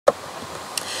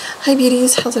Hi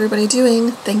beauties, how's everybody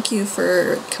doing? Thank you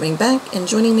for coming back and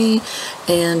joining me,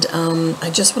 and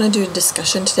I just want to do a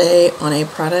discussion today on a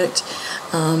product.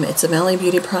 It's a Mally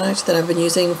Beauty product that I've been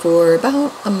using for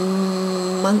about a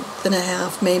month and a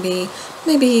half, maybe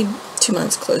 2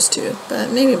 months, close to, but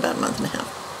maybe about a month and a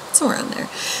half, somewhere around there.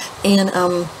 And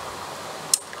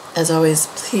as always,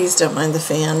 please don't mind the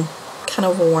fan. Kind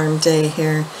of a warm day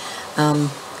here.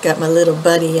 Got my little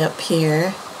buddy up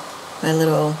here, my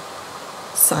little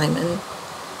Simon.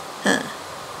 Huh.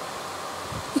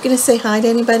 You gonna say hi to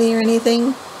anybody or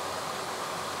anything?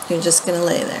 You're just gonna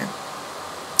lay there.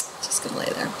 Just gonna lay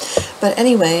there. But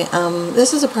anyway,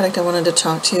 this is a product I wanted to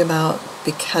talk to you about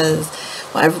because,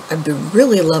 well, I've been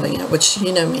really loving it, which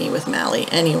you know me with Mally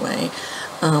anyway.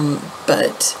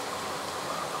 But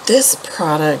this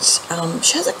product,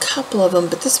 she has a couple of them,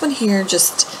 but this one here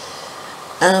just,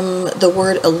 the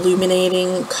word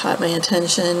illuminating caught my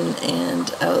attention,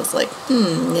 and I was like, you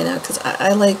know, because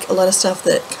I like a lot of stuff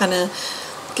that kind of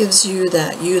gives you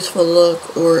that youthful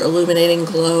look or illuminating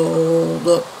glow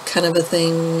look kind of a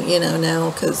thing, you know,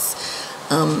 now, because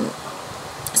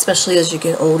especially as you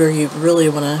get older, you really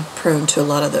want to prone to a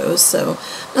lot of those. So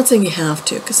not saying you have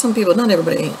to, because some people, not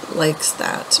everybody likes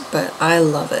that, but I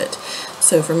love it.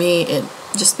 So for me, it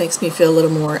just makes me feel a little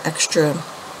more extra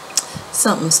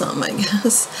something, I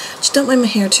guess. Just don't mind my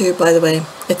hair too, by the way.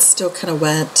 It's still kind of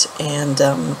wet, and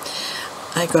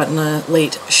I got in a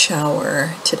late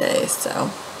shower today,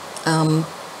 so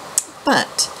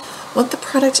but what the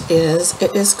product is,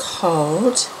 it is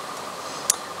called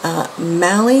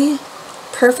Mally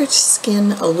Perfect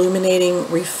Skin Illuminating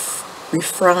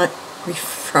Refry.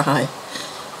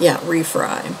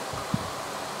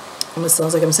 Almost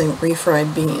sounds like I'm saying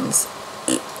refried beans.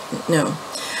 No.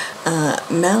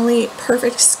 Mally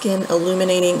Perfect Skin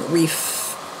Illuminating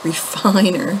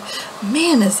Refiner.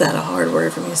 Man, is that a hard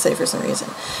word for me to say for some reason.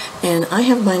 And I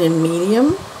have mine in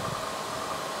medium.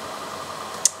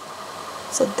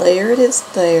 So there it is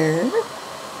there.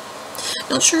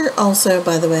 Not sure also,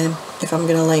 by the way, if I'm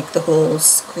going to like the whole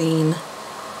screen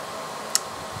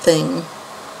thing.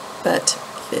 But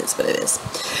it is what it is.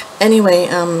 Anyway,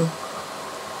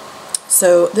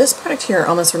 so this product here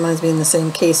almost reminds me in the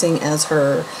same casing as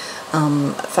her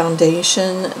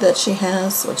foundation that she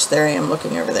has, which there I am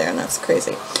looking over there, and that's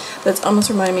crazy. But it's almost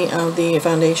reminding me of the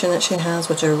foundation that she has,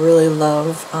 which I really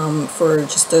love for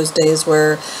just those days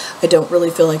where I don't really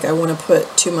feel like I want to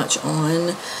put too much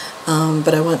on,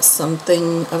 but I want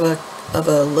something of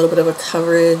a little bit of a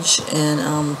coverage, and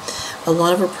a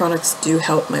lot of her products do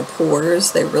help my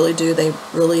pores. They really do. They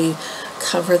really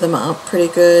cover them up pretty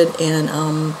good,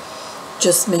 and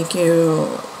just make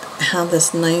you have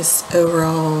this nice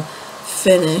overall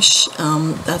finish.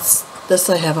 This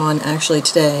I have on actually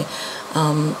today.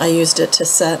 I used it to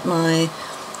set my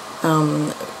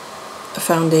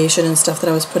foundation and stuff that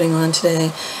I was putting on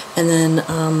today, and then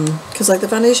because like the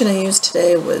foundation I used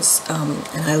today was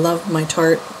and I love my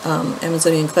Tarte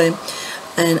Amazonian clay,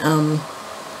 and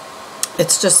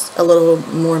it's just a little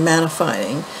more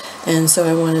mattifying, and so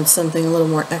I wanted something a little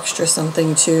more extra,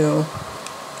 something to,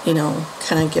 you know,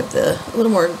 kind of give a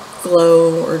little more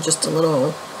glow, or just a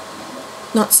little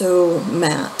not so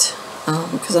matte,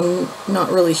 because I'm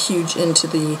not really huge into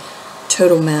the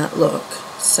total matte look.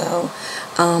 So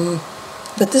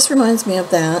but this reminds me of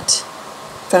that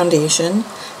foundation.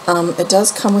 It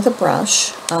does come with a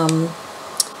brush. I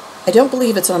don't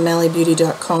believe it's on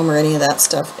mallybeauty.com or any of that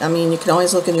stuff. I mean, you can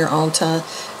always look in your Ulta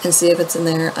and see if it's in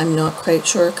there. I'm not quite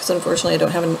sure, because unfortunately I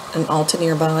don't have an Ulta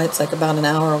nearby. It's like about an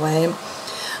hour away.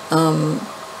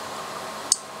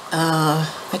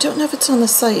 I don't know if it's on the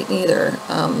site either,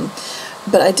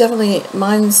 but I definitely,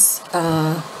 mine's,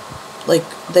 like,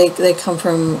 they come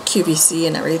from QVC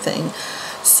and everything,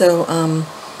 so,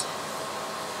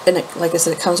 and it, like I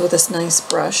said, it comes with this nice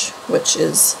brush, which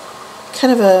is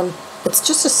kind of it's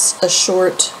just a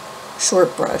short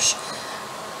brush,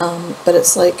 but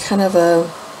it's like kind of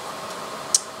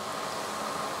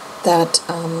that,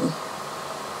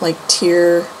 like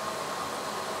tear,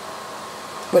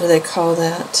 what do they call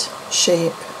that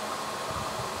shape?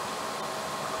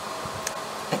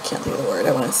 I can't think of the word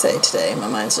I want to say today. My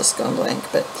mind's just gone blank,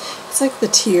 but it's like the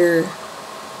tear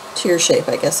shape,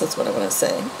 I guess that's what I want to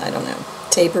say. I don't know.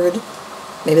 Tapered.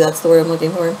 Maybe that's the word I'm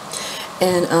looking for.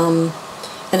 And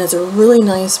it's a really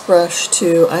nice brush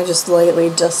too. I just lightly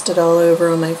dust it all over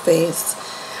on my face.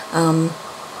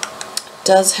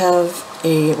 Does have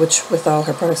which with all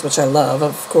her products, which I love,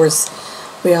 of course,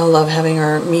 we all love having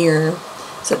our mirror.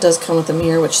 So it does come with a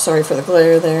mirror, which, sorry for the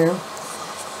glare there.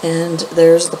 And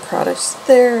there's the products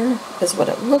there, is what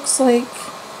it looks like.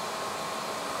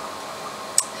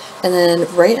 And then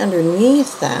right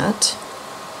underneath that,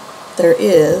 there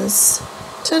is,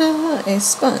 ta-da, a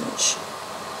sponge.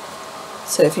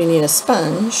 So if you need a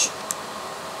sponge,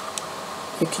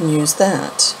 you can use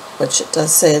that, which it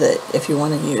does say that if you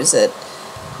want to use it,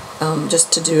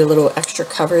 just to do a little extra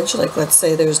coverage, like let's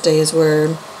say there's days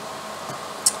where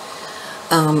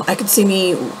I could see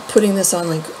me putting this on,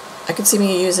 like I could see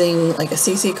me using like a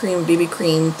CC cream, BB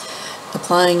cream,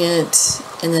 applying it,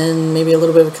 and then maybe a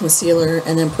little bit of concealer,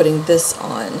 and then putting this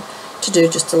on to do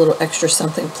just a little extra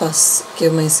something, plus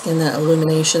give my skin that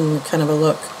illumination kind of a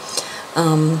look.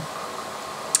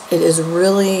 It is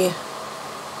really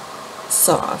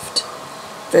soft,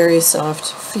 very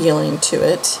soft feeling to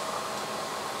it.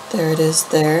 There it is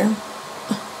there.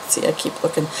 See, I keep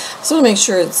looking. I just want to make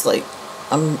sure it's like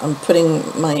I'm putting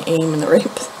my aim in the right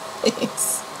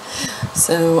place.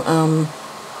 So,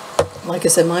 like I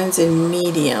said, mine's in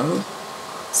medium,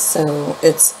 so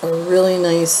it's a really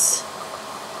nice,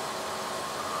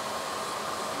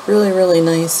 really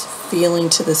nice feeling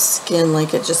to the skin.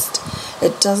 Like it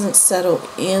doesn't settle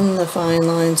in the fine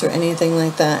lines or anything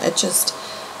like that.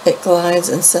 It glides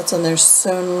and sets on there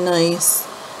so nice,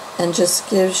 and just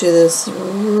gives you this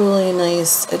really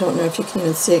nice, I don't know if you can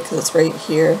even see it because it's right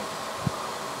here,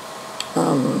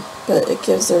 but it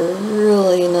gives a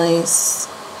really nice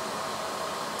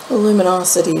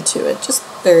luminosity to it, just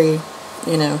very,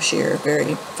 you know, sheer,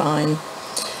 very fine.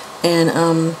 And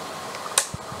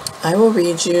I will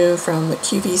read you from the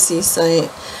QVC site,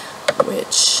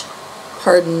 which,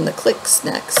 pardon the clicks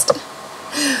next,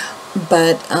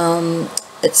 but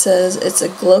it says it's a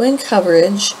glowing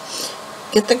coverage.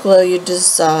 Get the glow you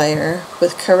desire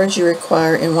with coverage you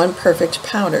require in one perfect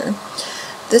powder.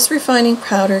 This refining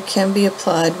powder can be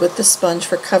applied with the sponge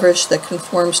for coverage that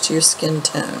conforms to your skin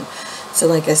tone. So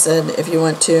like I said, if you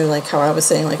want to, like how I was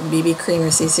saying, like BB cream or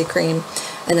CC cream,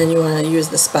 and then you want to use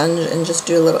the sponge and just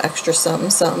do a little extra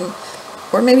something,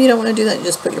 or maybe you don't want to do that, you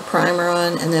just put your primer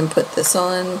on and then put this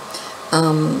on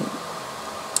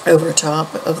over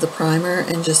top of the primer,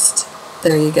 and just,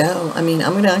 there you go. I mean,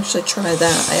 I'm going to actually try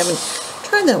that. I haven't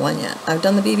tried that one yet. I've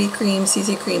done the BB cream,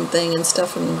 CC cream thing and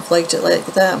stuff and liked it like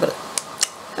that, but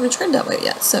I haven't tried that way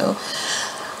yet. So,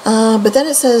 but then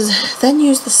it says, then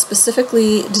use the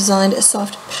specifically designed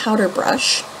soft powder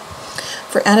brush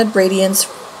for added radiance,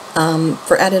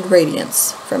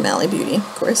 from Mally Beauty,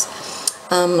 of course.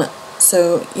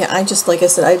 So yeah, I just, like I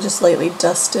said, I just lightly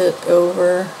dust it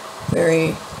over,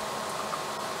 very,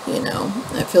 you know,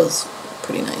 it feels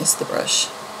pretty nice. The brush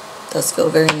does feel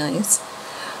very nice.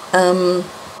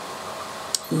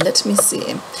 Let me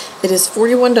see. It is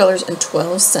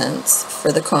 $41.12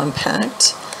 for the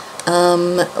compact.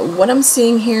 What I'm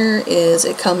seeing here is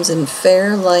it comes in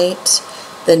fair, light,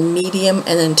 then medium,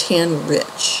 and then tan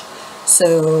rich.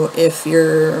 So if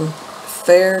you're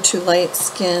fair to light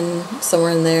skin,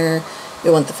 somewhere in there,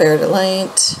 you want the fair to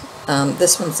light.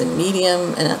 This one's in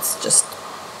medium, and that's just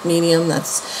medium.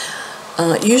 That's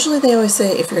usually they always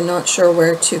say if you're not sure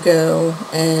where to go,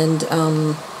 and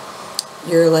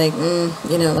you're like,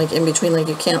 you know, like in between, like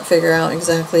you can't figure out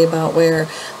exactly about where,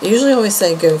 they usually always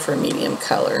say go for a medium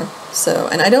color. So,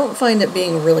 and I don't find it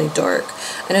being really dark.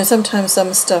 I know sometimes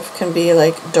some stuff can be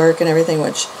like dark and everything,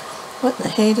 which, what in the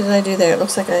hey did I do there? It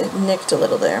looks like I nicked a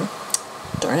little there.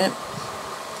 Darn it.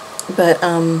 But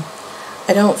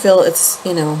I don't feel it's,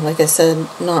 you know, like I said,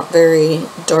 not very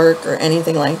dark or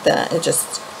anything like that. It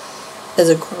just is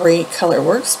a great color.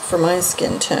 Works for my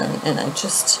skin tone, and I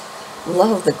just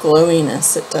love the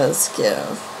glowiness it does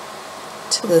give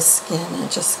to the skin.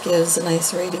 It just gives a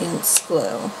nice radiance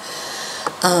glow.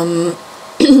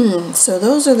 So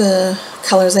those are the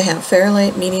colors I have: fair,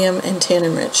 light, medium, and tan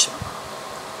and rich.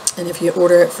 And if you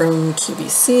order it from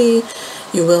QVC,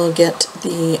 you will get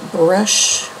the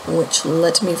brush, which,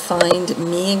 let me find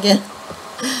me again.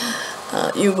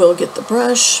 You will get the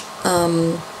brush.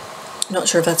 Not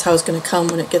sure if that's how it's going to come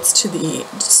when it gets to the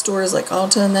stores like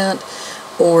Ulta and that,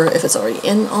 or if it's already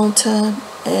in Ulta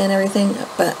and everything,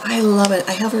 but I love it.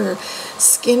 I have her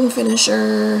skin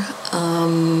finisher,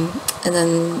 and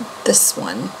then this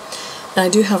one. And I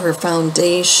do have her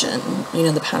foundation, you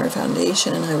know, the powder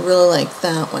foundation, and I really like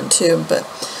that one too, but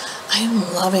I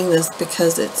am loving this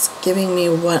because it's giving me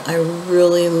what I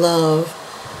really love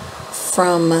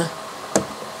from a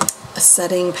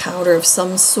setting powder of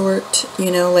some sort,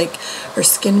 you know, like her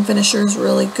skin finisher is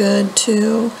really good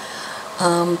too.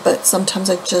 But sometimes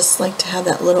I just like to have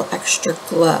that little extra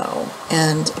glow,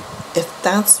 and if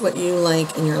that's what you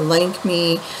like and you're like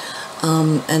me,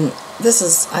 and this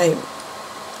is, I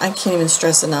can't even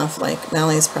stress enough, like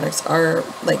Mally's products are,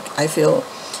 like, I feel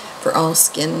for all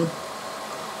skin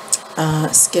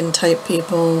type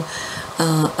people.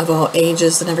 of all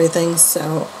ages and everything,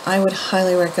 so I would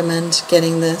highly recommend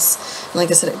getting this. And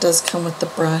like I said, it does come with the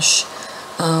brush,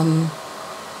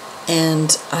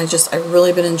 and I've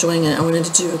really been enjoying it. I wanted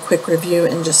to do a quick review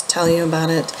and just tell you about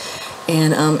it.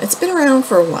 And it's been around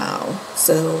for a while,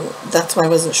 so that's why I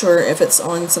wasn't sure if it's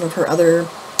on some of her other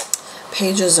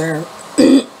pages or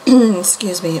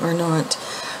excuse me, or not.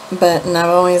 But and I've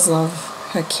always loved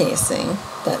her casing,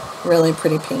 that really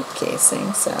pretty pink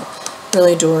casing, so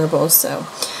really adorable. So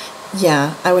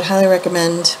yeah, I would highly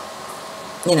recommend,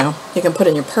 you know, you can put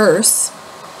it in your purse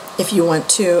if you want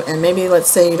to, and maybe let's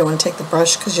say you don't want to take the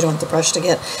brush because you don't want the brush to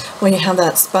get, when you have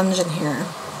that sponge in here,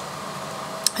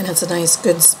 and it's a nice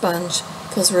good sponge,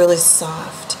 feels really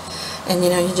soft, and you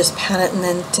know, you just pat it and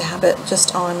then dab it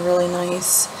just on really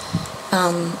nice.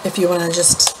 If you want to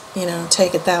just, you know,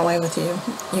 take it that way with you,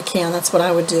 you can. That's what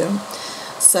I would do.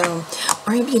 So,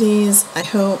 alright beauties, I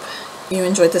hope you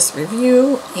enjoyed this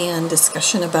review and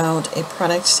discussion about a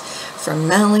product from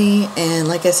Mally, and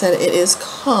like I said, it is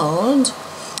called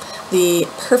the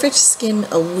Perfect Skin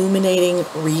Illuminating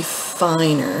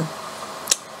Refiner.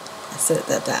 I said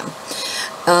that down.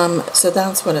 So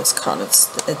that's what it's called. It's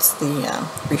the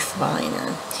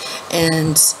refiner.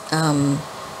 And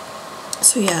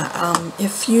so yeah,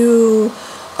 if you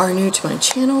are new to my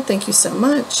channel, thank you so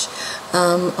much.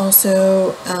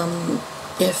 Also,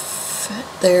 if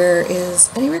there is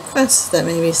any requests that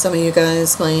maybe some of you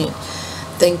guys might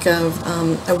think of,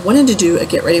 I wanted to do a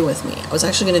get ready with me. I was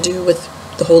actually going to do with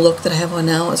the whole look that I have on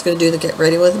now. I was going to do the get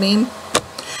ready with me,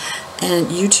 and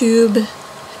YouTube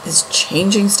is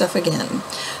changing stuff again,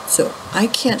 so I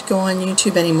can't go on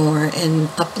YouTube anymore and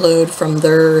upload from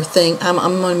their thing. I'm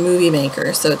on Movie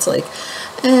Maker, so it's like,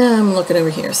 I'm looking over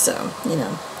here, so, you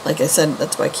know, like I said,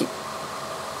 that's why I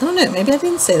don't know, maybe I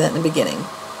didn't say that in the beginning,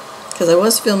 because I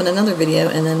was filming another video,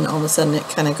 and then all of a sudden it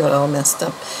kind of got all messed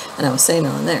up, and I was saying it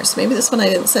on there, so maybe this one I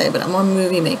didn't say, but I'm on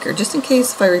Movie Maker. Just in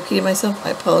case if I repeated myself, I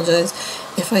apologize.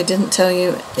 If I didn't tell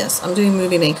you, yes, I'm doing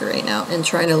Movie Maker right now, and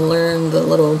trying to learn the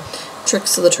little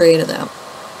tricks of the trade of that.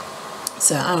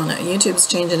 So I don't know, YouTube's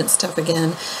changing its stuff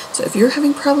again. So if you're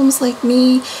having problems like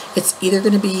me, it's either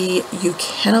going to be you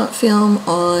cannot film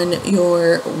on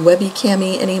your webcam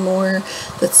anymore,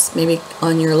 that's maybe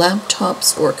on your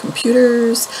laptops or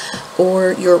computers,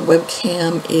 or your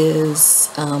webcam is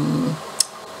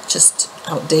just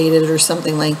outdated or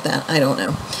something like that. I don't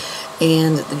know.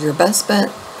 And your best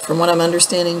bet, from what I'm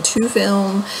understanding, to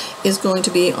film is going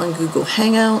to be on Google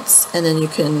Hangouts, and then you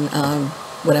can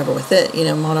whatever with it, you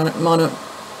know,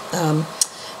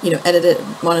 you know, edit it,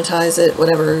 monetize it,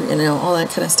 whatever, you know, all that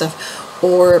kind of stuff,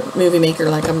 or Movie Maker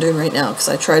like I'm doing right now, because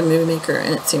I tried Movie Maker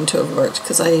and it seemed to have worked,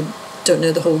 because I don't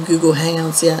know the whole Google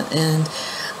Hangouts yet, and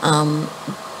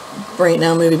right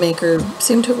now Movie Maker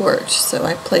seemed to have worked, so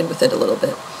I played with it a little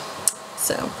bit.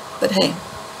 So, but hey,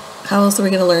 how else are we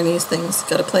going to learn these things?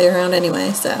 Got to play around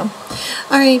anyway, so.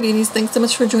 Alright, beauties, thanks so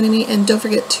much for joining me, and don't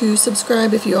forget to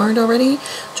subscribe if you aren't already.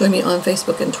 Join me on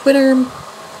Facebook and Twitter.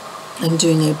 I'm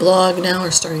doing a blog now,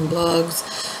 or starting blogs,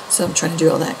 so I'm trying to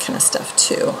do all that kind of stuff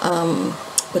too.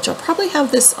 Which I'll probably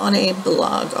have this on a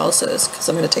blog also, because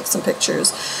I'm going to take some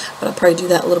pictures, but I'll probably do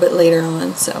that a little bit later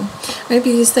on. So, alright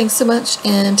beauties, thanks so much,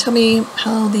 and tell me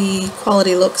how the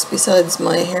quality looks, besides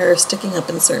my hair sticking up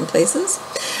in certain places,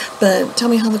 but tell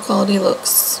me how the quality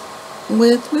looks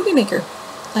with Movie Maker.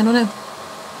 I don't know.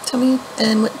 Tell me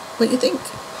and what you think.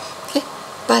 Okay,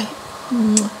 bye.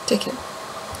 Take care.